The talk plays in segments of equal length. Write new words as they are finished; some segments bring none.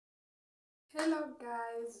Hello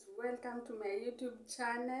guys, welcome to my YouTube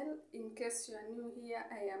channel. In case you are new here,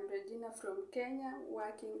 I am Regina from Kenya,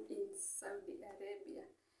 working in Saudi Arabia.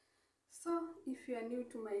 So if you are new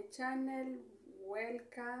to my channel,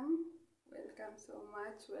 welcome so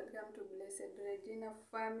much. Welcome to Blessed Regina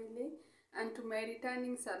family, and to my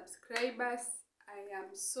returning subscribers, I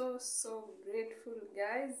am so grateful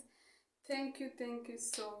guys. Thank you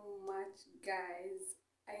so much guys.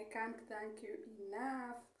 I can't thank you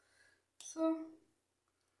enough. So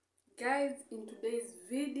guys, in today's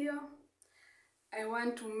video I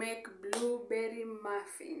want to make blueberry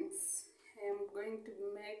muffins. I'm going to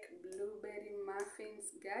make blueberry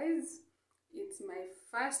muffins guys. It's my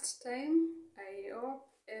first time. I hope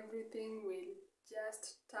everything will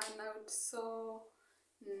just turn out so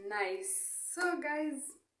nice. So guys,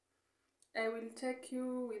 I will take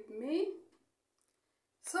you with me.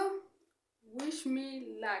 So wish me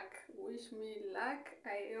luck.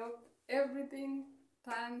 I hope everything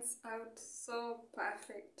turns out so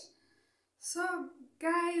perfect. So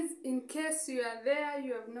guys, in case you are there,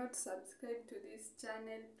 you have not subscribed to this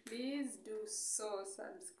channel, please do so.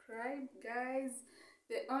 Subscribe guys.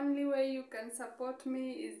 The only way you can support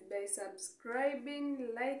me is by subscribing,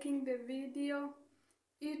 liking the video,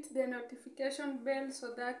 hit the notification bell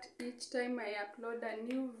so that each time I upload a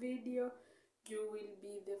new video, you will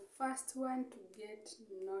be the first one to get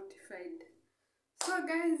notified. So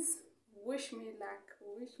guys, wish me luck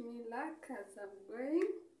as I'm going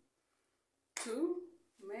to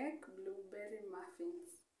make blueberry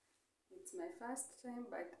muffins. It's my first time,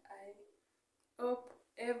 but I hope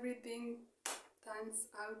everything turns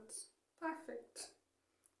out perfect.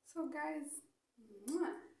 So guys,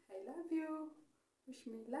 I love you. Wish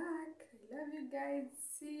me luck. I love you guys.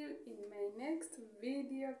 See you in my next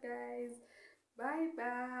video guys. Bye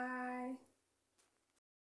bye.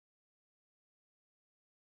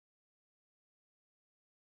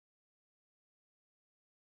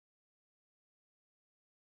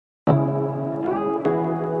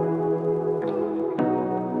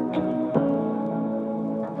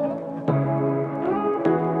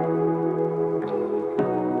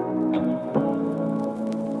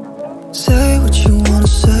 Say what you wanna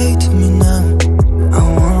say to me now. I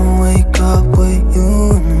wanna wake up with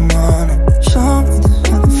you in the morning. Show me there's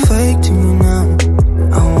nothing fake to me now.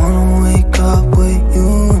 I wanna wake up with you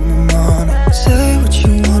in the morning. Say what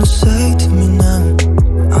you wanna say to me now.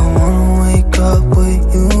 I wanna wake up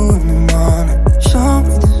with you in the morning. Show me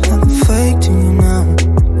there's nothing fake to me now.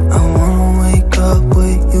 I wanna wake up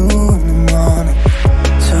with you in the morning.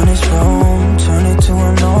 Turn this room, turn it to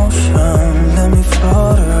an ocean. Let me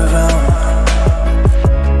float around.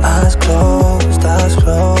 Eyes closed,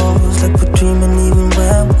 like we're dreaming even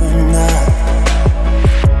when we're not.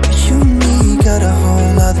 You and me got a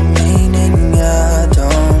whole other meaning, I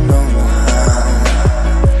don't know how.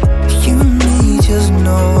 You and me just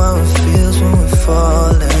know how it feels when we're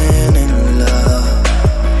falling in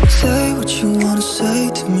love. Say what you wanna say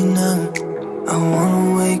to me now. I wanna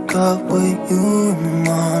wake up with you in the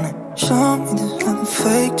morning. Show me there's nothing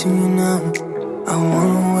fake to me now. I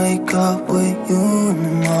wanna wake up with you in the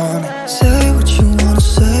morning. Say what you wanna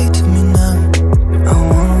say